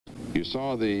You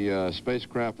saw the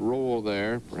spacecraft roll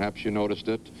there. Perhaps you noticed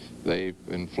it. They,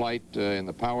 in flight, in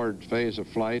the powered phase of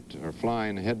flight, are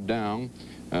flying head down.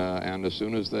 And as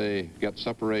soon as they get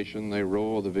separation, they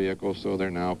roll the vehicle, so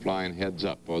they're now flying heads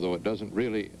up, although it doesn't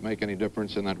really make any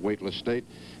difference in that weightless state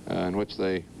in which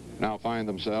they now find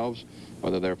themselves,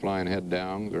 whether they're flying head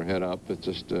down or head up. It's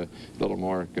just a little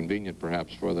more convenient,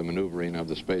 perhaps, for the maneuvering of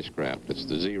the spacecraft. It's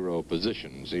the zero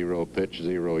position, zero pitch,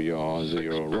 zero yaw,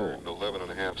 zero roll.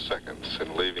 11.5 seconds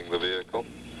in leaving the vehicle.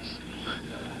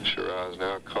 Schirra is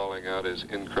now calling out his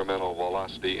incremental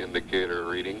velocity indicator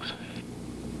readings.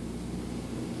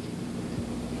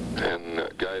 And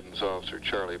Guidance Officer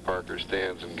Charlie Parker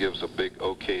stands and gives a big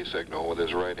OK signal with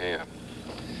his right hand.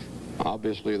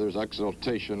 Obviously, there's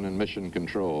exultation in mission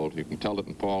control. You can tell it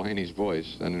in Paul Haney's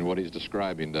voice and in what he's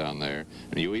describing down there.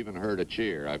 And you even heard a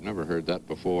cheer. I've never heard that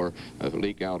before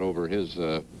leak out over his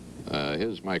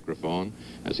microphone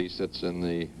as he sits in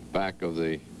the back of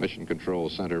the Mission Control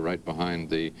Center right behind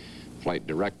the flight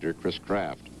director, Chris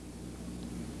Kraft.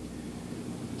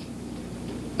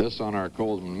 This on our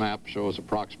Coleman map shows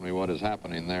approximately what is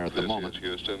happening there at the moment. This is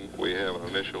Houston. We have an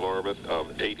initial orbit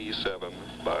of 87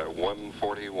 by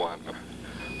 141.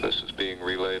 This is being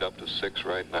relayed up to 6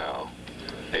 right now.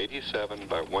 87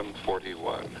 by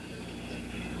 141.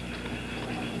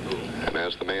 And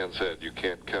as the man said, you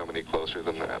can't come any closer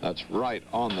than that. That's right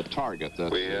on the target.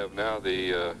 We have now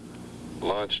the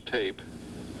launch tape,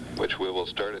 which we will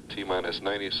start at T-minus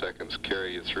 90 seconds,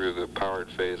 carry you through the powered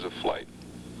phase of flight.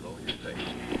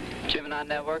 Gemini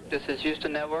Network, this is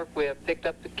Houston Network. We have picked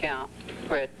up the count.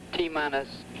 We're at T-minus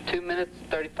 2 minutes,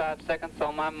 35 seconds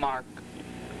on my mark.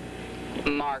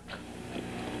 Mark.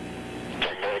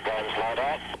 Secondary guidance light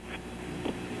off.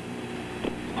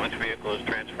 Launch vehicle is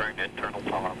transferring to internal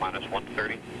power, minus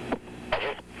 130.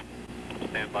 Roger.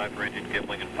 Stand by for engine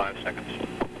gimbling in 5 seconds.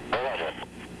 Roger.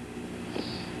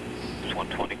 It's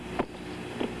 120.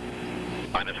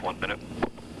 Minus 1 minute.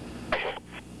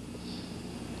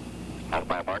 That's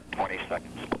my mark, 20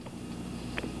 seconds.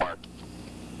 Mark.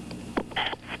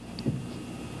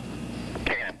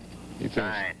 10,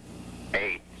 9,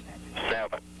 8,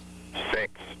 7,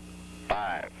 6,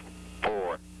 5,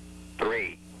 4,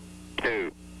 3,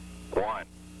 2, 1.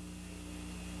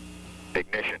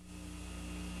 Ignition.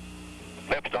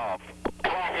 Lift off.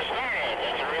 Clock is started.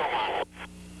 That's a real one.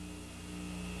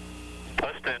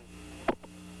 Plus 10.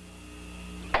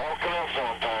 All clear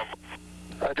zone time.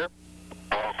 Roger.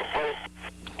 All complete.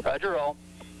 Roger, roll.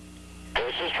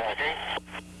 This is tracking.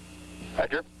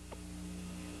 Roger.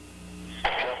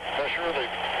 Pressure relief.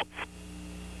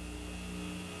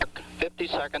 50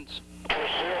 seconds.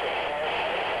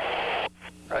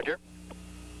 Roger.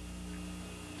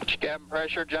 Cabin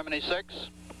pressure, Gemini 6.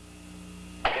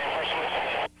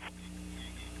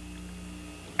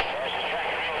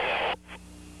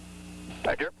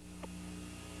 Roger.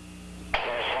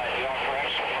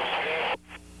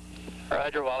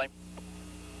 Roger, Wally.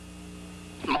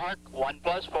 Mark, 1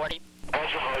 plus 40.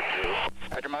 Roger, mode 2.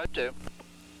 Roger, mode 2.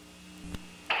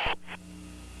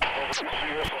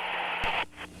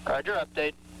 Roger,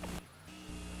 update.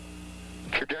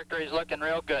 Trajectory's looking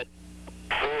real good.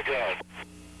 Very good.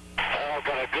 I've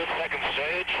got a good second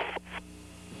stage.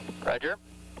 Roger.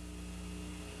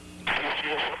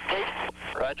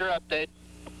 Roger, update.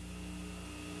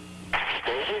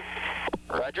 Staging.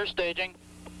 Roger, staging.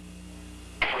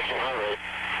 Switching heart rate.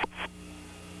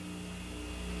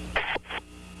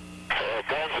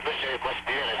 Guidance initiate must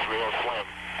be in its real swim.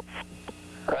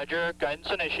 Roger, guidance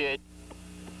initiate.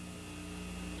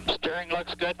 Steering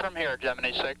looks good from here,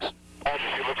 Gemini 6. Roger,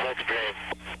 she looks like stream.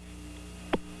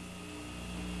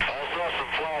 I saw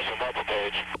some flash on that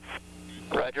stage.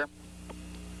 Roger.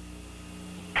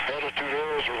 Altitude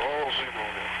errors are all zero.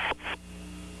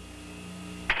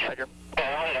 Roger.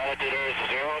 Alright, altitude errors are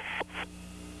 0.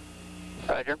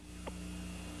 Roger.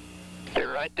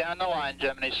 You're right down the line,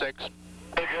 Gemini 6.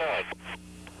 Very good.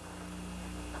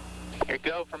 You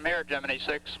go from here, Gemini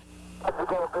 6. You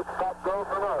got a good stop go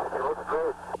from us. It looks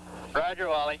great. Roger,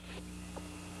 Wally.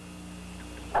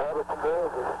 Altitude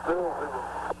errors are still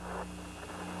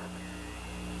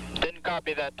 0. Didn't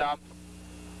copy that, Tom.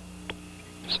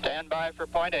 Stand by for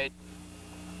point 8.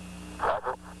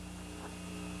 Roger.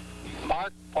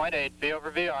 Mark, point 8, V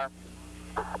over VR.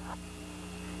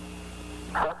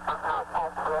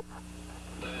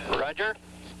 Roger.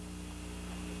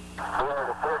 We're at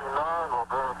a 39, we'll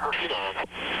go to 59.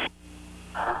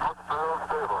 It looks very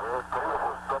stable here.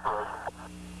 Beautiful separation.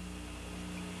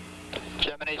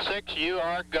 Gemini 6, you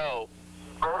are go.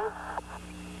 Ready?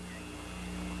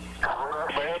 We're at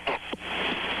bed.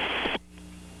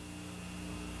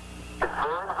 His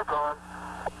bearings are gone.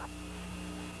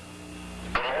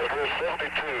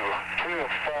 72,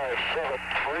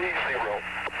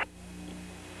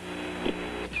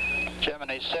 25730.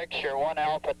 Gemini 6, your 1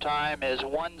 alpha time is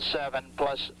 17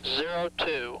 plus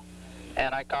 02,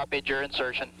 and I copied your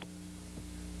insertion.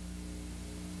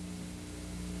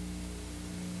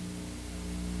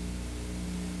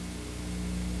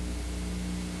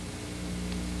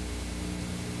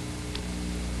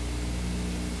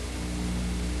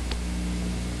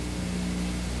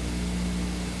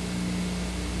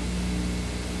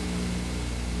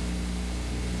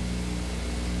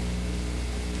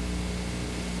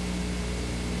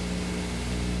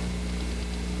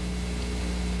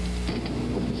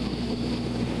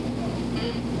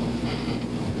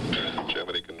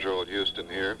 Houston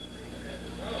here.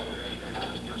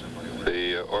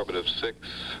 The orbit of 6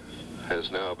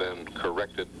 has now been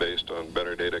corrected based on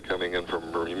better data coming in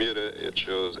from Bermuda. It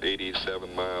shows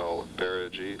 87-mile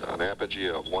perigee, an apogee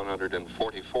of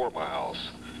 144 miles.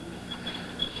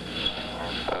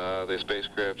 The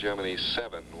spacecraft Gemini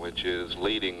 7, which is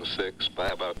leading 6 by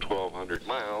about 1,200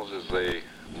 miles as they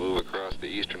move across the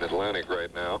eastern Atlantic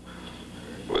right now,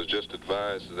 was just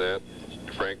advised that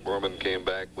Frank Borman came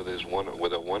back with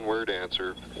a one-word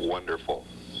answer: wonderful.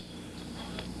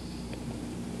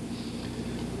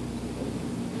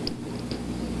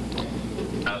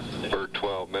 We're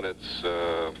 12 minutes,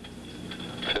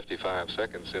 55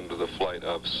 seconds into the flight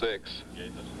of 6,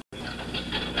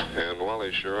 and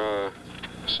Wally Schirra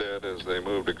said as they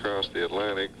moved across the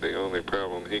Atlantic, the only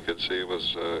problem he could see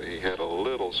was he had a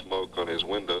little smoke on his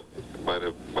window. It might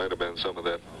have been some of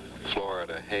that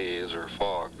Florida haze or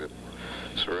fog that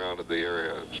surrounded the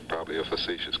area. It's probably a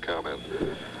facetious comment.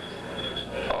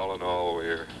 All in all,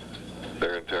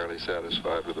 they're entirely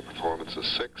satisfied with the performance of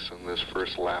 6 in this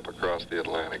first lap across the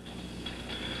Atlantic.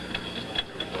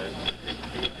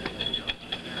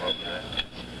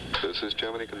 This is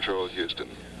Gemini Control, Houston.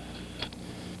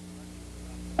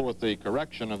 With the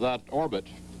correction of that orbit,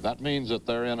 that means that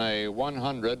they're in a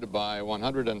 100 by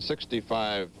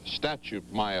 165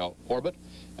 statute-mile orbit,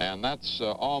 and that's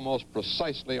almost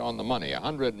precisely on the money.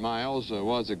 100 miles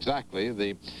was exactly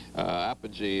the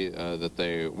apogee that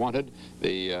they wanted,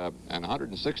 and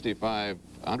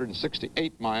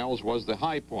 168 miles was the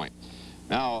high point.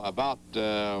 Now, about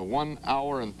 1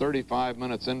 hour and 35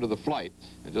 minutes into the flight,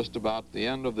 and just about the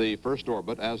end of the first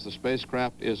orbit, as the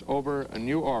spacecraft is over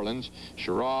New Orleans,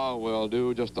 Schirra will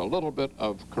do just a little bit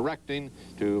of correcting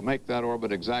to make that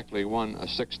orbit exactly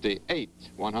 168,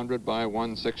 100 by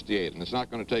 168. And it's not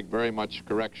going to take very much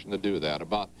correction to do that,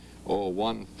 about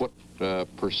 1 foot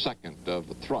per second of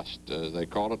thrust, they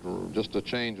call it, or just a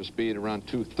change of speed around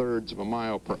 2/3 of a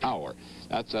mile per hour.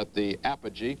 That's at the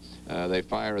apogee. They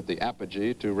fire at the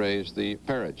apogee to raise the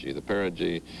perigee. The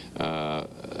perigee,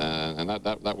 and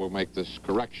that will make this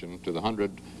correction to the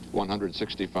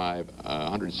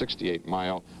 168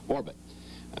 mile orbit.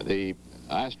 The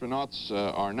astronauts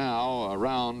are now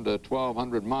around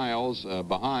 1,200 miles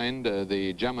behind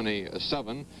the Gemini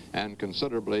 7 and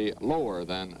considerably lower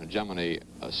than Gemini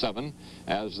 7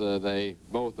 as they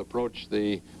both approach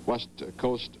the west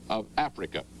coast of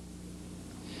Africa.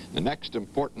 The next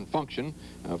important function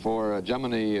for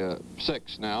Gemini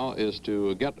 6 now is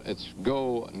to get its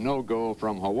go, no-go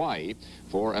from Hawaii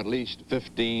for at least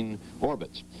 15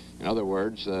 orbits. In other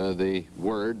words, the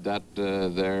word that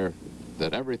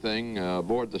that everything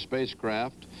aboard the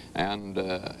spacecraft and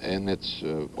in its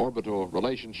orbital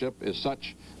relationship is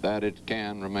such that it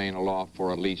can remain aloft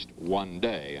for at least 1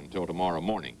 day until tomorrow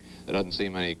morning. There doesn't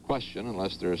seem any question,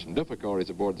 unless there are some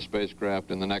difficulties aboard the spacecraft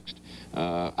in the next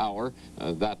hour,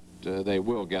 that they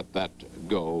will get that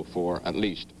go for at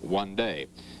least 1 day.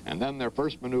 And then their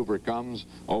first maneuver comes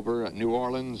over New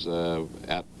Orleans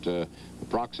at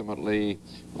approximately,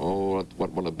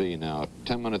 what will it be now,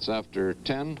 10 minutes after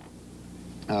 10.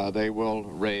 They will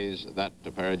raise that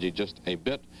perigee just a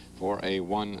bit for a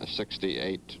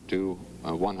 168 to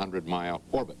 100 mile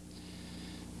orbit.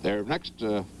 Their next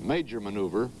major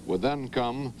maneuver would then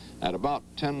come at about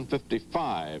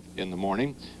 10:55 in the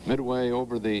morning, midway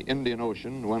over the Indian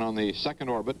Ocean, when on the second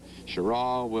orbit,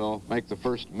 Schirra will make the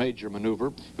first major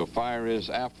maneuver. He'll fire his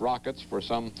aft rockets for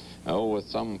some, with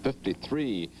some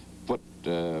 53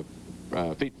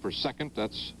 feet per second.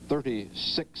 That's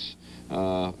 36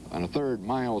 and a third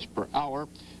miles per hour.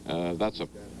 That's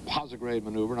posigrade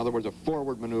maneuver, in other words, a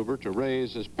forward maneuver to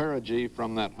raise his perigee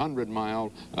from that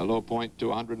 100-mile low point to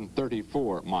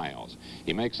 134 miles.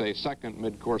 He makes a second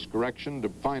mid-course correction to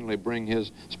finally bring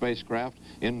his spacecraft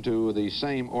into the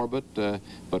same orbit,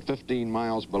 but 15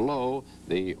 miles below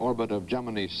the orbit of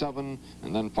Gemini 7,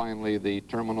 and then finally the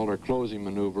terminal or closing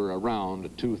maneuver around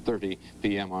 2:30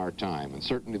 p.m. our time. And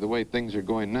certainly the way things are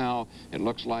going now, it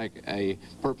looks like a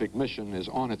perfect mission is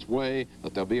on its way,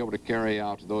 that they'll be able to carry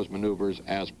out those maneuvers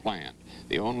as planned.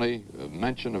 The only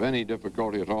mention of any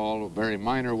difficulty at all, a very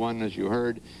minor one, as you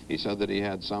heard, he said that he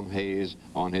had some haze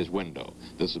on his window.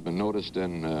 This has been noticed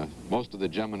in most of the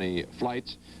Gemini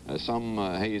flights, some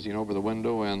hazing over the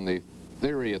window, and the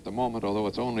theory at the moment, although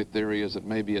it's only theory, is that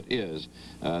maybe it is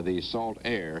the salt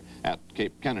air at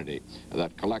Cape Kennedy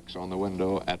that collects on the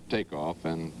window at takeoff,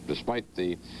 and despite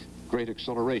the great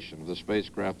acceleration of the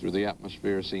spacecraft through the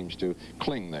atmosphere, seems to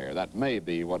cling there. That may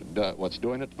be what's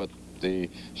doing it, but the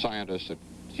scientists at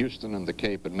Houston and the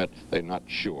Cape admit they're not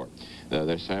sure.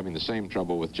 They're having the same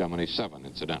trouble with Gemini 7,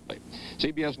 incidentally.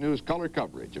 CBS News color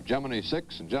coverage of Gemini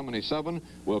 6 and Gemini 7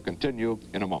 will continue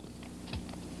in a moment.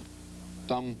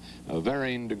 Some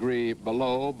varying degree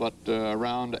below, but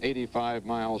around 85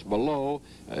 miles below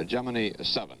Gemini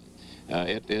 7.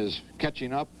 It is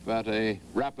catching up at a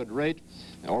rapid rate,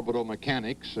 orbital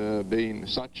mechanics being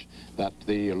such that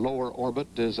the lower orbit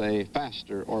is a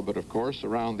faster orbit, of course,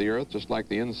 around the Earth, just like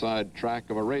the inside track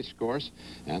of a race course,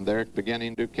 and they're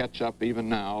beginning to catch up even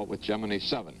now with Gemini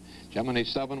 7. Gemini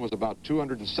 7 was about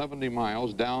 270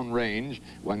 miles downrange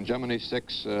when Gemini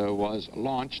 6 was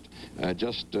launched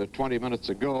just 20 minutes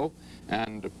ago,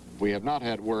 and we have not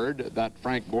had word that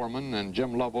Frank Borman and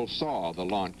Jim Lovell saw the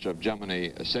launch of Gemini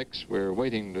 6. We're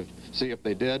waiting to see if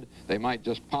they did. They might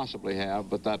just possibly have,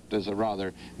 but that is a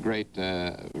rather great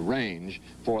range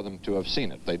for them to have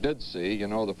seen it. They did see, you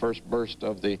know, the first burst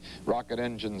of the rocket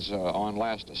engines on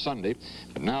last Sunday,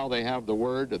 but now they have the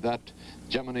word that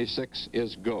Gemini 6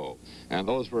 is go. And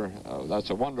those were, that's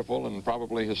a wonderful and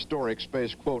probably historic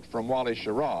space quote from Wally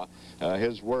Schirra.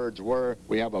 His words were,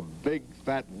 "We have a big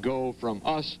fat go from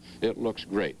us. It looks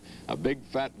great." A big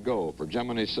fat go for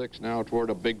Gemini 6 now toward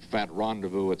a big fat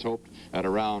rendezvous, it's hoped, at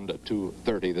around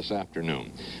 2:30 this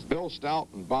afternoon. Bill Stout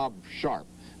and Bob Sharp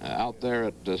out there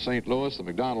at St. Louis, the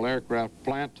McDonnell Aircraft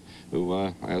Plant, who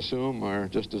I assume are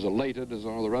just as elated as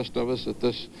all the rest of us at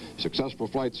this successful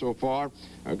flight so far,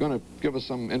 are going to give us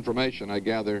some information, I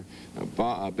gather,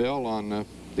 Bill, on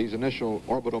these initial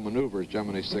orbital maneuvers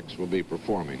Gemini 6 will be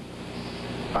performing.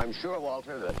 I'm sure,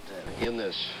 Walter, that in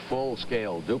this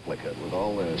full-scale duplicate with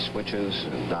all the switches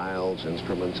and dials,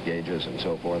 instruments, gauges, and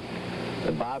so forth,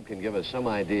 that Bob can give us some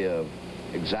idea of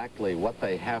exactly what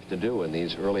they have to do in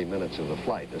these early minutes of the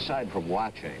flight, aside from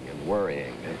watching and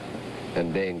worrying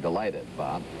and being delighted.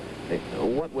 Bob,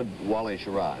 what would Wally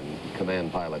Schirra in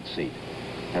command pilot seat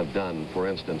have done, for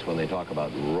instance, when they talk about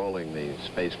rolling the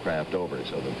spacecraft over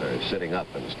so that they're sitting up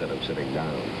instead of sitting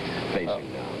down,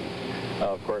 facing down?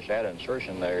 Of course, at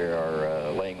insertion, they are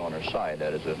laying on their side.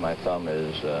 That is, if my thumb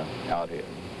is out here,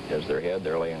 as their head,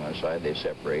 they're laying on their side, they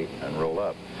separate and roll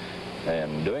up.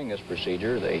 And doing this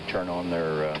procedure, they turn on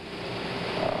their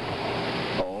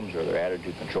ohms or their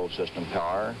attitude control system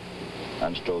power,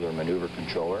 unstow their maneuver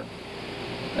controller.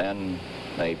 Then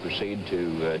they proceed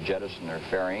to jettison their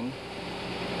fairing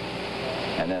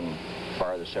and then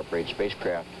fire the separate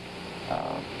spacecraft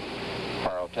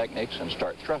pyrotechnics and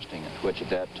start thrusting, which at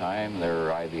that time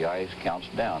their IVI counts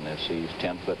down. It sees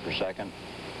 10 foot per second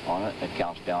on it. It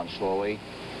counts down slowly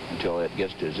until it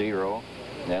gets to 0.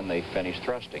 Then they finish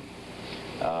thrusting.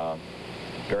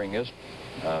 During this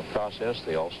process,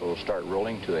 they also start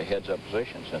rolling to a heads-up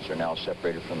position since they're now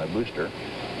separated from the booster,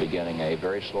 beginning a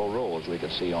very slow roll, as we can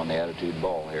see on the attitude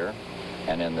ball here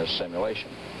and in this simulation.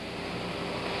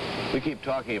 We keep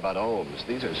talking about ohms.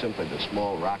 These are simply the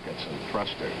small rockets and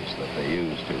thrusters that they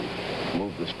use to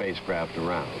move the spacecraft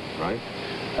around, right?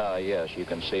 Yes, you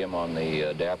can see them on the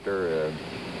adapter.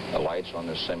 The lights on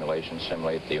this simulation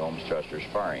simulate the ohms thrusters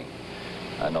firing.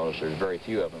 I notice there's very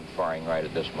few of them firing right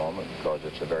at this moment because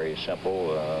it's a very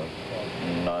simple,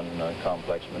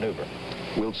 non-complex maneuver.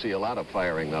 We'll see a lot of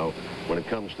firing, though, when it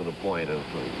comes to the point of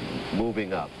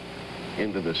moving up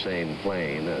into the same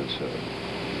plane as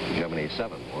Gemini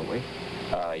 7, won't we?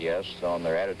 Yes, on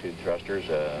their attitude thrusters,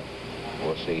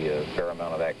 we'll see a fair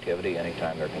amount of activity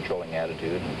anytime they're controlling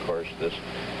attitude. And of course, this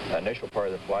initial part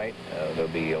of the flight, they'll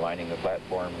be aligning the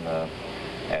platform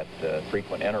at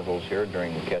frequent intervals here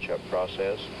during the catch-up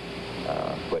process,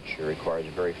 which requires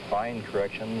very fine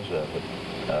corrections,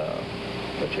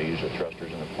 which they use the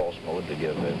thrusters in the pulse mode to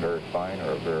give a very fine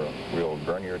or a very real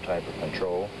vernier type of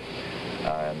control.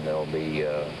 And they'll be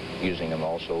using them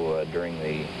also during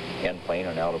the in-plane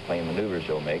and out-of-plane maneuvers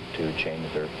they'll make to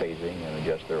change their phasing and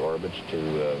adjust their orbits to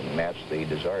match the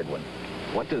desired one.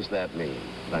 What does that mean,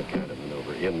 that kind of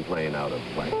maneuver, in-plane,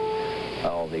 out-of-plane?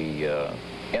 Well, the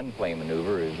in-plane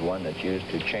maneuver is one that's used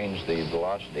to change the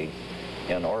velocity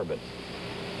in orbit,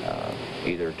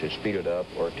 either to speed it up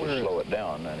or to slow it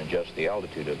down and adjust the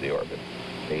altitude of the orbit.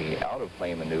 The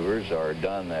out-of-plane maneuvers are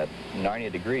done at 90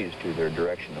 degrees to their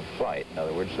direction of flight. In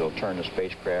other words, they'll turn the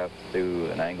spacecraft through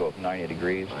an angle of 90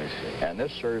 degrees. I see. And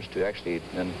this serves to actually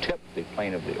then tip the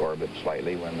plane of the orbit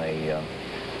slightly when they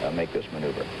make this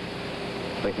maneuver.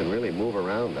 They can really move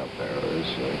around up there,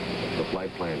 as the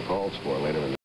flight plan calls for later in the